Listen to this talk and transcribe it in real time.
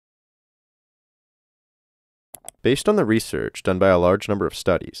Based on the research done by a large number of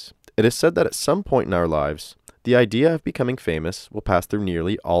studies, it is said that at some point in our lives, the idea of becoming famous will pass through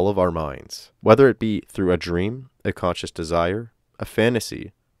nearly all of our minds, whether it be through a dream, a conscious desire, a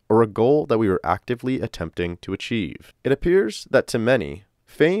fantasy, or a goal that we were actively attempting to achieve. It appears that to many,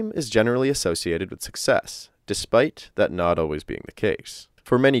 fame is generally associated with success, despite that not always being the case.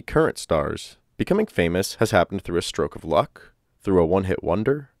 For many current stars, becoming famous has happened through a stroke of luck, through a one-hit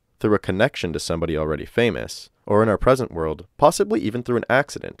wonder, through a connection to somebody already famous, or in our present world, possibly even through an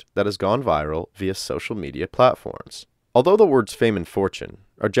accident that has gone viral via social media platforms. Although the words fame and fortune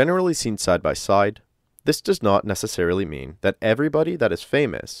are generally seen side by side, this does not necessarily mean that everybody that is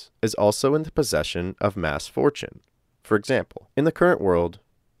famous is also in the possession of mass fortune. For example, in the current world,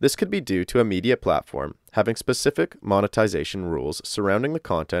 this could be due to a media platform having specific monetization rules surrounding the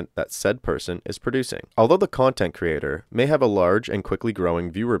content that said person is producing. Although the content creator may have a large and quickly growing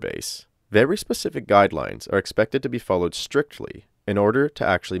viewer base, very specific guidelines are expected to be followed strictly in order to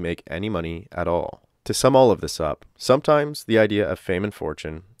actually make any money at all. To sum all of this up, sometimes the idea of fame and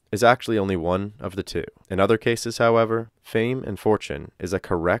fortune is actually only one of the two. In other cases, however, fame and fortune is a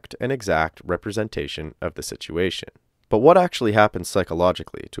correct and exact representation of the situation. But what actually happens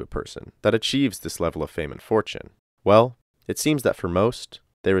psychologically to a person that achieves this level of fame and fortune? Well, it seems that for most,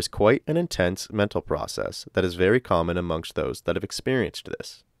 there is quite an intense mental process that is very common amongst those that have experienced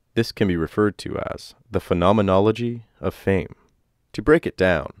this. This can be referred to as the phenomenology of fame. To break it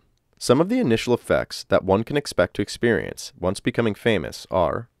down, some of the initial effects that one can expect to experience once becoming famous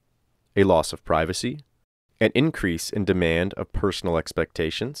are a loss of privacy, an increase in demand of personal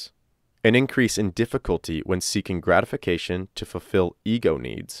expectations, an increase in difficulty when seeking gratification to fulfill ego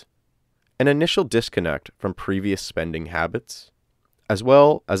needs, an initial disconnect from previous spending habits, as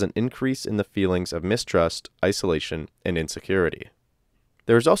well as an increase in the feelings of mistrust, isolation, and insecurity.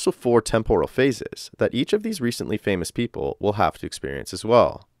 There is also 4 temporal phases that each of these recently famous people will have to experience as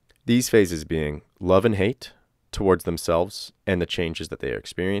well. These phases being love and hate towards themselves and the changes that they are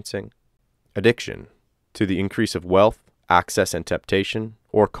experiencing, addiction to the increase of wealth, access and temptation,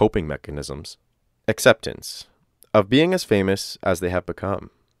 or coping mechanisms, acceptance of being as famous as they have become,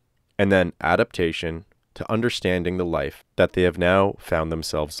 and then adaptation to understanding the life that they have now found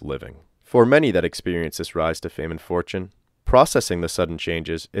themselves living. For many that experience this rise to fame and fortune, processing the sudden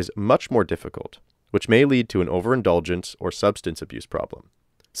changes is much more difficult, which may lead to an overindulgence or substance abuse problem,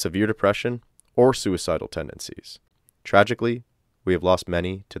 severe depression, or suicidal tendencies. Tragically, we have lost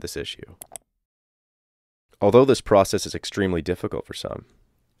many to this issue. Although this process is extremely difficult for some,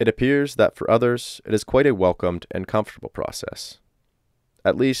 it appears that for others it is quite a welcomed and comfortable process.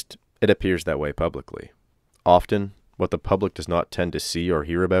 At least, it appears that way publicly. Often, what the public does not tend to see or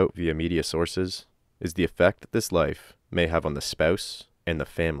hear about via media sources is the effect that this life may have on the spouse and the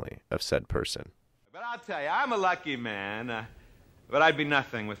family of said person. But I'll tell you, I'm a lucky man, but I'd be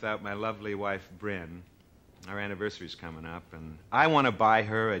nothing without my lovely wife, Bryn. Our anniversary's coming up, and I want to buy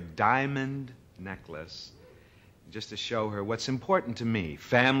her a diamond necklace just to show her what's important to me.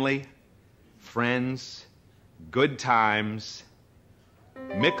 Family, friends, good times,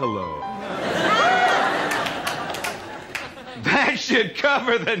 Michelob. That should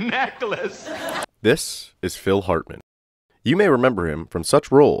cover the necklace. This is Phil Hartman. You may remember him from such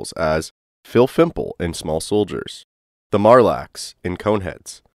roles as Phil Fimple in Small Soldiers, the Marlax in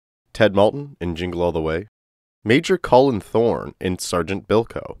Coneheads, Ted Malton in Jingle All the Way, Major Colin Thorne in Sergeant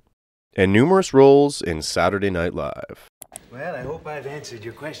Bilko, and numerous roles in Saturday Night Live. Well, I hope I've answered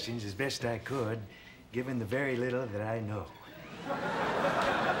your questions as best I could, given the very little that I know.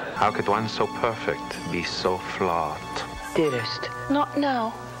 How could one so perfect be so flawed? Dearest. Not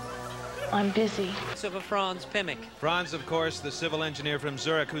now. I'm busy. Of Franz Pimmick. Franz, of course, the civil engineer from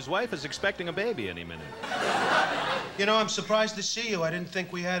Zurich, whose wife is expecting a baby any minute. You know, I'm surprised to see you. I didn't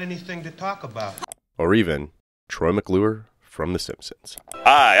think we had anything to talk about. Or even Troy McClure from The Simpsons.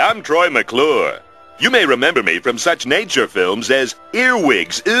 Hi, I'm Troy McClure. You may remember me from such nature films as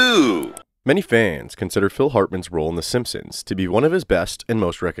Earwigs, Ooh! Many fans consider Phil Hartman's role in The Simpsons to be one of his best and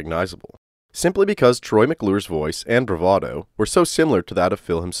most recognizable, simply because Troy McClure's voice and bravado were so similar to that of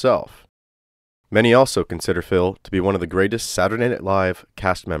Phil himself. Many also consider Phil to be one of the greatest Saturday Night Live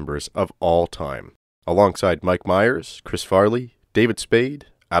cast members of all time, alongside Mike Myers, Chris Farley, David Spade,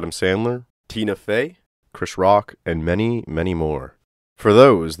 Adam Sandler, Tina Fey, Chris Rock, and many, many more. For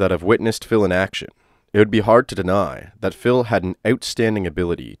those that have witnessed Phil in action, it would be hard to deny that Phil had an outstanding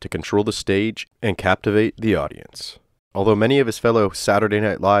ability to control the stage and captivate the audience. Although many of his fellow Saturday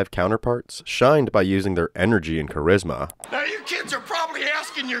Night Live counterparts shined by using their energy and charisma. Now you kids are probably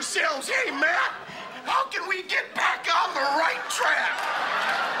asking yourselves, hey Matt, how can we get back on the right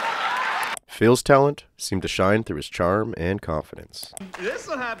track? Phil's talent seemed to shine through his charm and confidence. This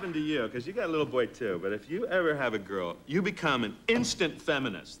will happen to you, because you got a little boy too, but if you ever have a girl, you become an instant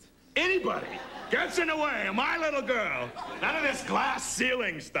feminist. Anybody gets in the way of my little girl, none of this glass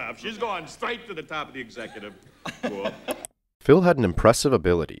ceiling stuff. She's going straight to the top of the executive pool. Phil had an impressive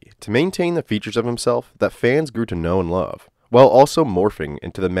ability to maintain the features of himself that fans grew to know and love, while also morphing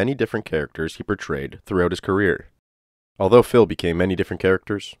into the many different characters he portrayed throughout his career. Although Phil became many different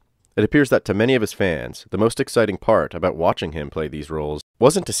characters, it appears that to many of his fans, the most exciting part about watching him play these roles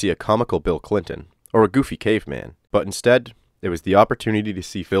wasn't to see a comical Bill Clinton or a goofy caveman, but instead, it was the opportunity to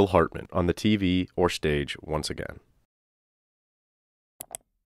see Phil Hartman on the TV or stage once again.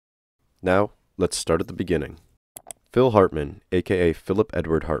 Now, let's start at the beginning. Phil Hartman, aka Philip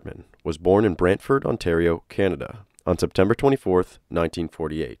Edward Hartman, was born in Brantford, Ontario, Canada, on September 24th,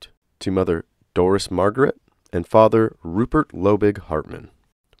 1948, to mother Doris Margaret and father Rupert Lobig Hartman.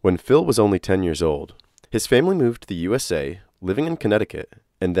 When Phil was only 10 years old, his family moved to the USA, living in Connecticut,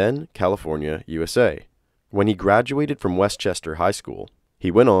 and then California, USA. When he graduated from Westchester High School, he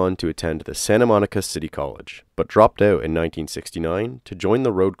went on to attend the Santa Monica City College, but dropped out in 1969 to join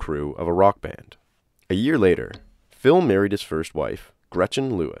the road crew of a rock band. A year later, Phil married his first wife,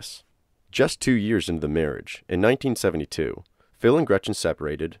 Gretchen Lewis. Just 2 years into the marriage, in 1972, Phil and Gretchen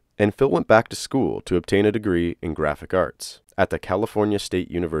separated, and Phil went back to school to obtain a degree in graphic arts at the California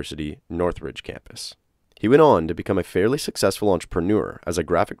State University Northridge campus. He went on to become a fairly successful entrepreneur as a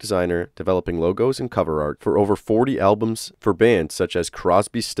graphic designer, developing logos and cover art for over 40 albums for bands such as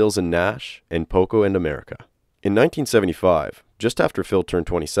Crosby, Stills and Nash and Poco and America. In 1975, just after Phil turned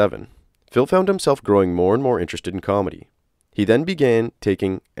 27, Phil found himself growing more and more interested in comedy. He then began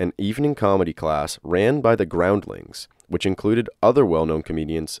taking an evening comedy class ran by the Groundlings, which included other well-known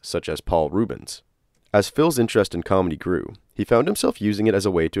comedians such as Paul Reubens. As Phil's interest in comedy grew, he found himself using it as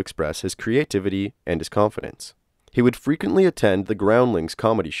a way to express his creativity and his confidence. He would frequently attend the Groundlings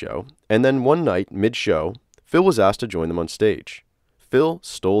comedy show, and then one night, mid-show, Phil was asked to join them on stage. Phil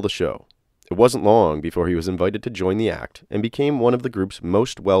stole the show. It wasn't long before he was invited to join the act and became one of the group's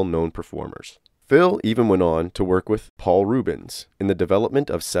most well-known performers. Phil even went on to work with Paul Reubens in the development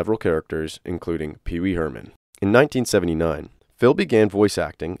of several characters, including Pee Wee Herman. In 1979, Phil began voice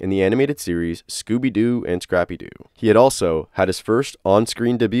acting in the animated series Scooby-Doo and Scrappy-Doo. He had also had his first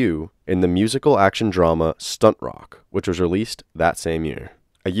on-screen debut in the musical action drama Stunt Rock, which was released that same year.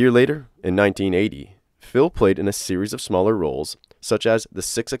 A year later, in 1980, Phil played in a series of smaller roles, such as The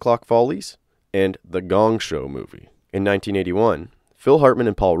 6 O'Clock Follies and The Gong Show movie. In 1981, Phil Hartman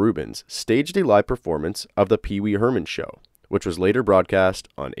and Paul Reubens staged a live performance of The Pee Wee Herman Show, which was later broadcast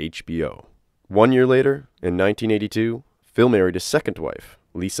on HBO. 1 year later, in 1982, Phil married his second wife,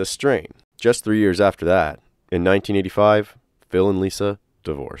 Lisa Strain. Just 3 years after that, in 1985, Phil and Lisa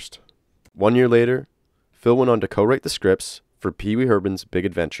divorced. 1 year later, Phil went on to co-write the scripts for Pee Wee Herman's Big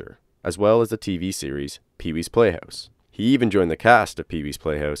Adventure, as well as the TV series Pee Wee's Playhouse. He even joined the cast of Pee Wee's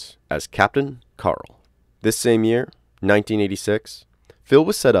Playhouse as Captain Carl. This same year, 1986, Phil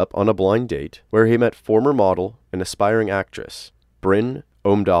was set up on a blind date where he met former model and aspiring actress, Bryn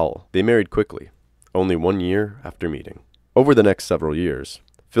Omdahl. They married quickly, only 1 year after meeting. Over the next several years,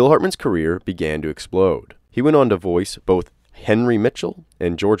 Phil Hartman's career began to explode. He went on to voice both Henry Mitchell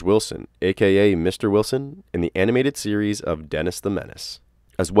and George Wilson, aka Mr. Wilson, in the animated series of Dennis the Menace,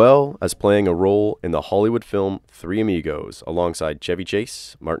 as well as playing a role in the Hollywood film Three Amigos alongside Chevy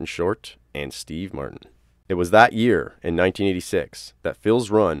Chase, Martin Short, and Steve Martin. It was that year, in 1986, that Phil's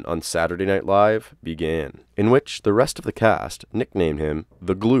run on Saturday Night Live began, in which the rest of the cast nicknamed him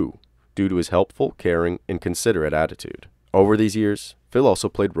The Glue due to his helpful, caring, and considerate attitude. Over these years, Phil also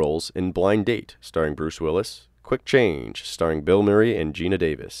played roles in Blind Date, starring Bruce Willis, Quick Change, starring Bill Murray and Gina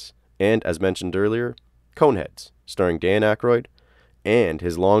Davis, and, as mentioned earlier, Coneheads, starring Dan Aykroyd, and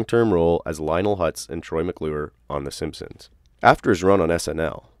his long-term role as Lionel Hutz and Troy McClure on The Simpsons. After his run on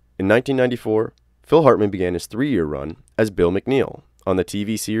SNL, in 1994, Phil Hartman began his 3-year run as Bill McNeil on the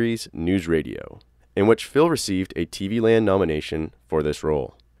TV series News Radio, in which Phil received a TV Land nomination for this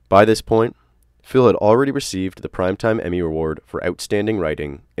role. By this point, Phil had already received the Primetime Emmy Award for Outstanding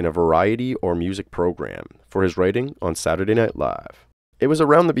Writing in a variety or music program for his writing on Saturday Night Live. It was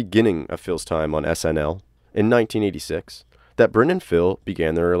around the beginning of Phil's time on SNL, in 1986, that Bryn and Phil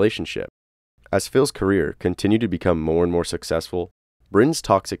began their relationship. As Phil's career continued to become more and more successful, Bryn's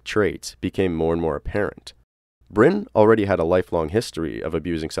toxic traits became more and more apparent. Bryn already had a lifelong history of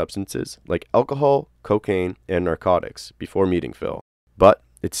abusing substances like alcohol, cocaine, and narcotics before meeting Phil. But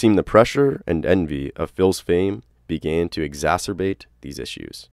it seemed the pressure and envy of Phil's fame began to exacerbate these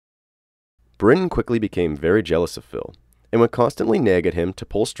issues. Bryn quickly became very jealous of Phil, and would constantly nag at him to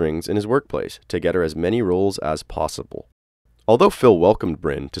pull strings in his workplace to get her as many roles as possible. Although Phil welcomed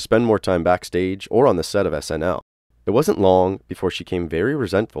Bryn to spend more time backstage or on the set of SNL, it wasn't long before she became very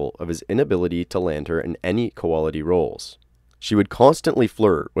resentful of his inability to land her in any quality roles. She would constantly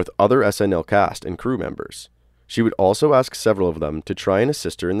flirt with other SNL cast and crew members. She would also ask several of them to try and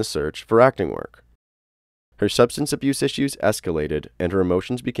assist her in the search for acting work. Her substance abuse issues escalated and her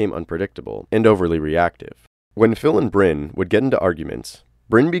emotions became unpredictable and overly reactive. When Phil and Bryn would get into arguments,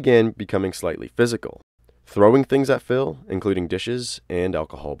 Bryn began becoming slightly physical, throwing things at Phil, including dishes and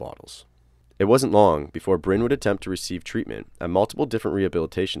alcohol bottles. It wasn't long before Bryn would attempt to receive treatment at multiple different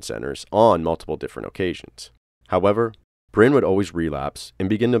rehabilitation centers on multiple different occasions. However, Bryn would always relapse and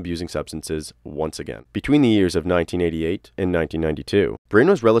begin abusing substances once again. Between the years of 1988 and 1992, Bryn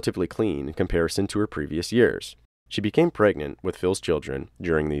was relatively clean in comparison to her previous years. She became pregnant with Phil's children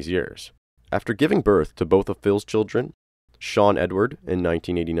during these years. After giving birth to both of Phil's children, Sean Edward in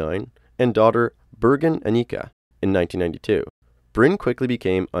 1989 and daughter Bergen Anika in 1992, Bryn quickly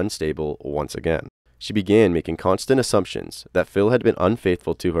became unstable once again. She began making constant assumptions that Phil had been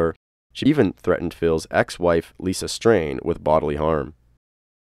unfaithful to her. She even threatened Phil's ex-wife Lisa Strain with bodily harm.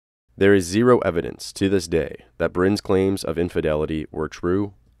 There is zero evidence to this day that Bryn's claims of infidelity were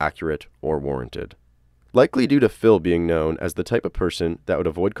true, accurate, or warranted. Likely due to Phil being known as the type of person that would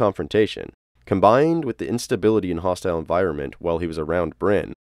avoid confrontation, combined with the instability and hostile environment while he was around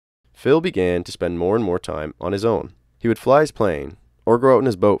Bryn, Phil began to spend more and more time on his own. He would fly his plane, or go out in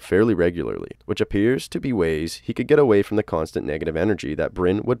his boat fairly regularly, which appears to be ways he could get away from the constant negative energy that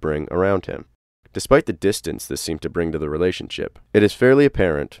Bryn would bring around him. Despite the distance this seemed to bring to the relationship, it is fairly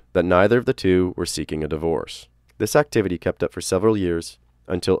apparent that neither of the two were seeking a divorce. This activity kept up for several years,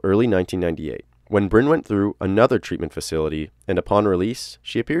 until early 1998, when Bryn went through another treatment facility, and upon release,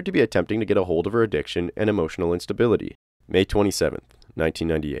 she appeared to be attempting to get a hold of her addiction and emotional instability. May 27th,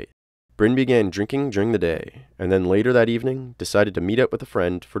 1998. Bryn began drinking during the day, and then later that evening decided to meet up with a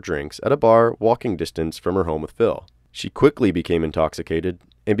friend for drinks at a bar walking distance from her home with Phil. She quickly became intoxicated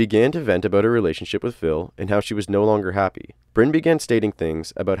and began to vent about her relationship with Phil and how she was no longer happy. Bryn began stating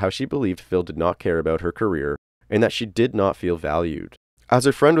things about how she believed Phil did not care about her career and that she did not feel valued. As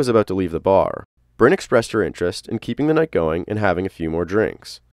her friend was about to leave the bar, Bryn expressed her interest in keeping the night going and having a few more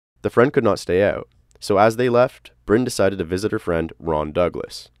drinks. The friend could not stay out, so as they left, Bryn decided to visit her friend Ron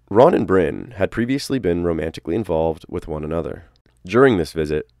Douglas. Ron and Bryn had previously been romantically involved with one another. During this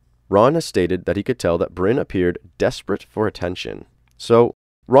visit, Ron has stated that he could tell that Bryn appeared desperate for attention. So,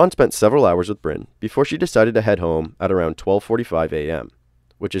 Ron spent several hours with Bryn before she decided to head home at around 12:45 a.m.,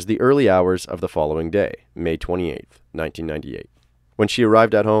 which is the early hours of the following day, May 28th, 1998. When she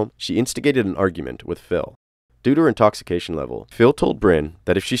arrived at home, she instigated an argument with Phil. Due to her intoxication level, Phil told Bryn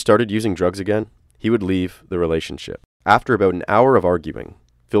that if she started using drugs again, he would leave the relationship. After about an hour of arguing,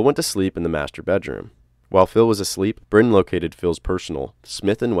 Phil went to sleep in the master bedroom. While Phil was asleep, Bryn located Phil's personal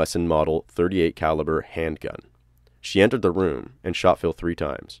Smith & Wesson model .38 caliber handgun. She entered the room and shot Phil 3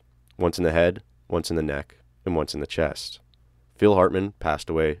 times, once in the head, once in the neck, and once in the chest. Phil Hartman passed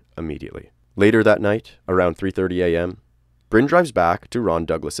away immediately. Later that night, around 3:30 a.m., Bryn drives back to Ron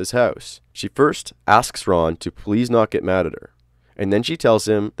Douglas's house. She first asks Ron to please not get mad at her, and then she tells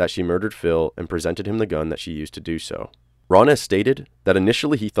him that she murdered Phil and presented him the gun that she used to do so. Ron has stated that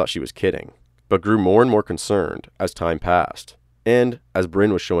initially he thought she was kidding, but grew more and more concerned as time passed, and as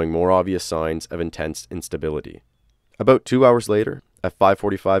Bryn was showing more obvious signs of intense instability. About 2 hours later, at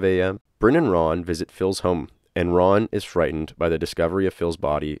 5:45 a.m., Bryn and Ron visit Phil's home, and Ron is frightened by the discovery of Phil's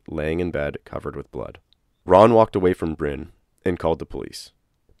body laying in bed covered with blood. Ron walked away from Bryn and called the police.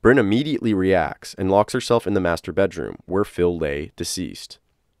 Bryn immediately reacts and locks herself in the master bedroom where Phil lay deceased.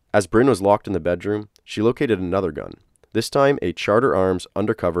 As Bryn was locked in the bedroom, she located another gun, this time a Charter Arms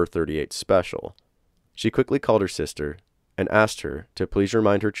Undercover .38 Special. She quickly called her sister and asked her to please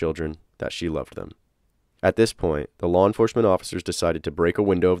remind her children that she loved them. At this point, the law enforcement officers decided to break a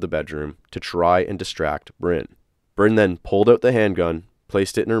window of the bedroom to try and distract Bryn. Bryn then pulled out the handgun,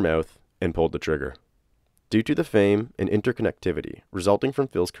 placed it in her mouth, and pulled the trigger. Due to the fame and interconnectivity resulting from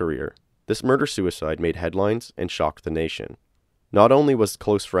Phil's career, this murder-suicide made headlines and shocked the nation. Not only was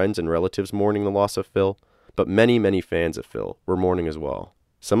close friends and relatives mourning the loss of Phil, but many fans of Phil were mourning as well.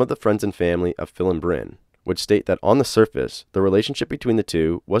 Some of the friends and family of Phil and Bryn would state that on the surface, the relationship between the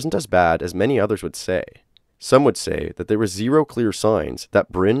two wasn't as bad as many others would say. Some would say that there were zero clear signs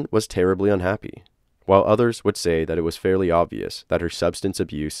that Bryn was terribly unhappy, while others would say that it was fairly obvious that her substance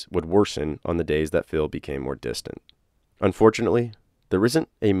abuse would worsen on the days that Phil became more distant. Unfortunately, there isn't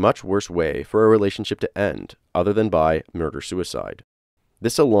a much worse way for a relationship to end other than by murder-suicide.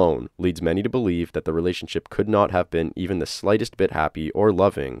 This alone leads many to believe that the relationship could not have been even the slightest bit happy or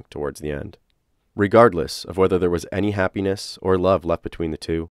loving towards the end. Regardless of whether there was any happiness or love left between the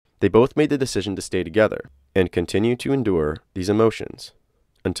two, they both made the decision to stay together and continue to endure these emotions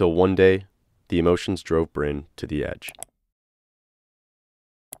until one day the emotions drove Bryn to the edge.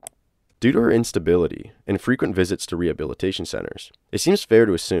 Due to her instability and frequent visits to rehabilitation centers, it seems fair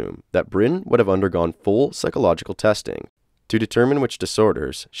to assume that Bryn would have undergone full psychological testing to determine which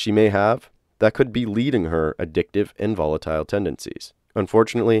disorders she may have that could be leading her addictive and volatile tendencies.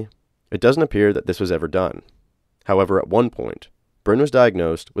 Unfortunately, it doesn't appear that this was ever done. However, at one point, Bryn was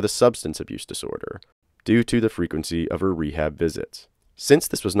diagnosed with a substance abuse disorder due to the frequency of her rehab visits. Since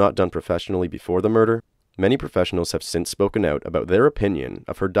this was not done professionally before the murder, many professionals have since spoken out about their opinion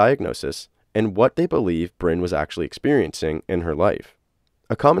of her diagnosis and what they believe Bryn was actually experiencing in her life.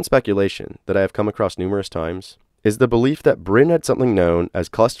 A common speculation that I have come across numerous times is the belief that Bryn had something known as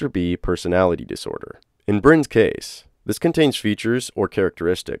cluster B personality disorder. In Bryn's case, this contains features or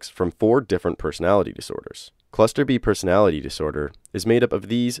characteristics from 4 different personality disorders. Cluster B personality disorder is made up of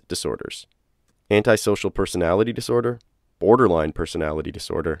these disorders: antisocial personality disorder, borderline personality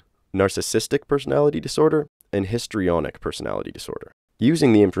disorder, narcissistic personality disorder, and histrionic personality disorder.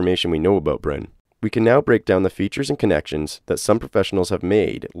 Using the information we know about Bryn, we can now break down the features and connections that some professionals have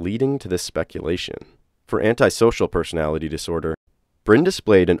made leading to this speculation. For antisocial personality disorder, Bryn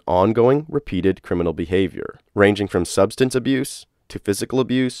displayed an ongoing, repeated criminal behavior, ranging from substance abuse to physical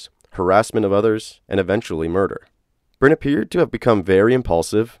abuse, harassment of others, and eventually murder. Bryn appeared to have become very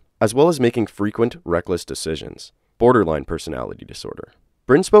impulsive, as well as making frequent, reckless decisions. Borderline personality disorder.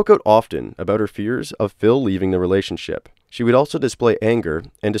 Bryn spoke out often about her fears of Phil leaving the relationship. She would also display anger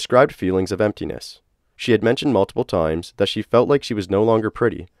and described feelings of emptiness. She had mentioned multiple times that she felt like she was no longer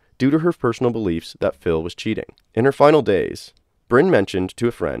pretty due to her personal beliefs that Phil was cheating. In her final days, Bryn mentioned to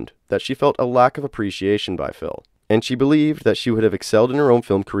a friend that she felt a lack of appreciation by Phil, and she believed that she would have excelled in her own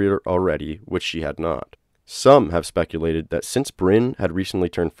film career already, which she had not. Some have speculated that since Bryn had recently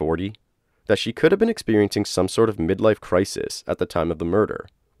turned 40, that she could have been experiencing some sort of midlife crisis at the time of the murder,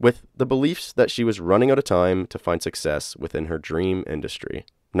 with the beliefs that she was running out of time to find success within her dream industry.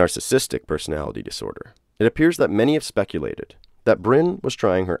 Narcissistic personality disorder. It appears that many have speculated that Bryn was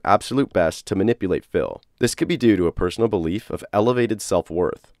trying her absolute best to manipulate Phil. This could be due to a personal belief of elevated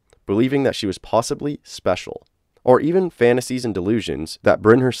self-worth, believing that she was possibly special, or even fantasies and delusions that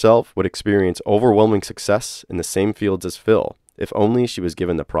Bryn herself would experience overwhelming success in the same fields as Phil, if only she was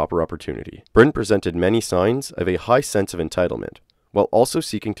given the proper opportunity. Bryn presented many signs of a high sense of entitlement, while also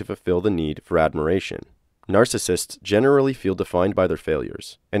seeking to fulfill the need for admiration. Narcissists generally feel defined by their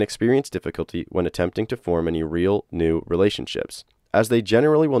failures and experience difficulty when attempting to form any real, new relationships, as they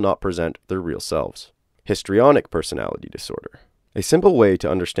generally will not present their real selves. Histrionic personality disorder. A simple way to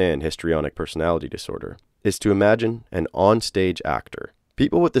understand histrionic personality disorder is to imagine an on-stage actor.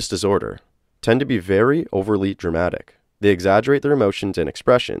 People with this disorder tend to be very overly dramatic. They exaggerate their emotions and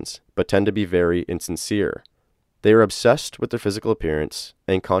expressions, but tend to be very insincere. They are obsessed with their physical appearance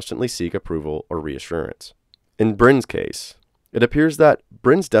and constantly seek approval or reassurance. In Bryn's case, it appears that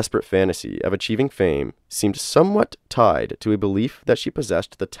Bryn's desperate fantasy of achieving fame seemed somewhat tied to a belief that she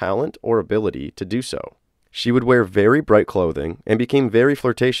possessed the talent or ability to do so. She would wear very bright clothing and became very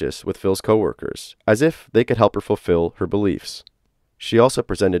flirtatious with Phil's coworkers, as if they could help her fulfill her beliefs. She also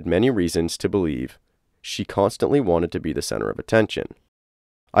presented many reasons to believe she constantly wanted to be the center of attention.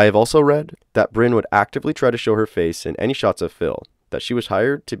 I have also read that Bryn would actively try to show her face in any shots of Phil that she was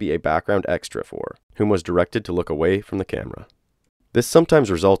hired to be a background extra for, whom was directed to look away from the camera. This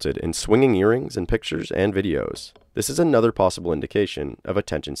sometimes resulted in swinging earrings in pictures and videos. This is another possible indication of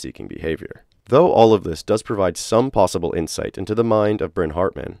attention-seeking behavior. Though all of this does provide some possible insight into the mind of Bryn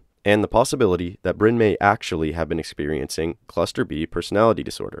Hartman, and the possibility that Bryn may actually have been experiencing cluster B personality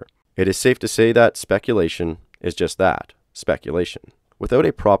disorder, it is safe to say that speculation is just that, speculation. Without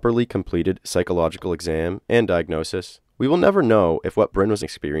a properly completed psychological exam and diagnosis, we will never know if what Bryn was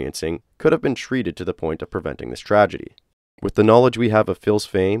experiencing could have been treated to the point of preventing this tragedy. With the knowledge we have of Phil's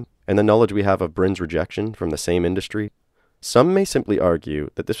fame and the knowledge we have of Bryn's rejection from the same industry, some may simply argue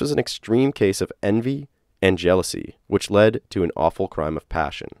that this was an extreme case of envy and jealousy, which led to an awful crime of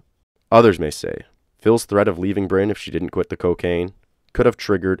passion. Others may say Phil's threat of leaving Bryn if she didn't quit the cocaine could have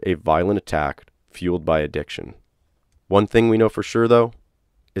triggered a violent attack fueled by addiction. One thing we know for sure, though,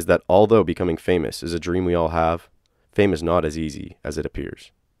 is that although becoming famous is a dream we all have, fame is not as easy as it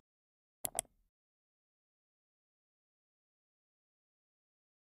appears.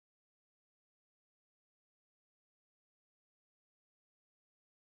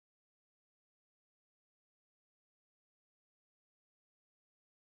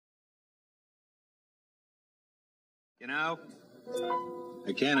 You know,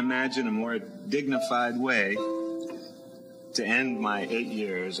 I can't imagine a more dignified way to end my 8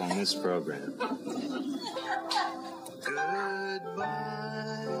 years on this program.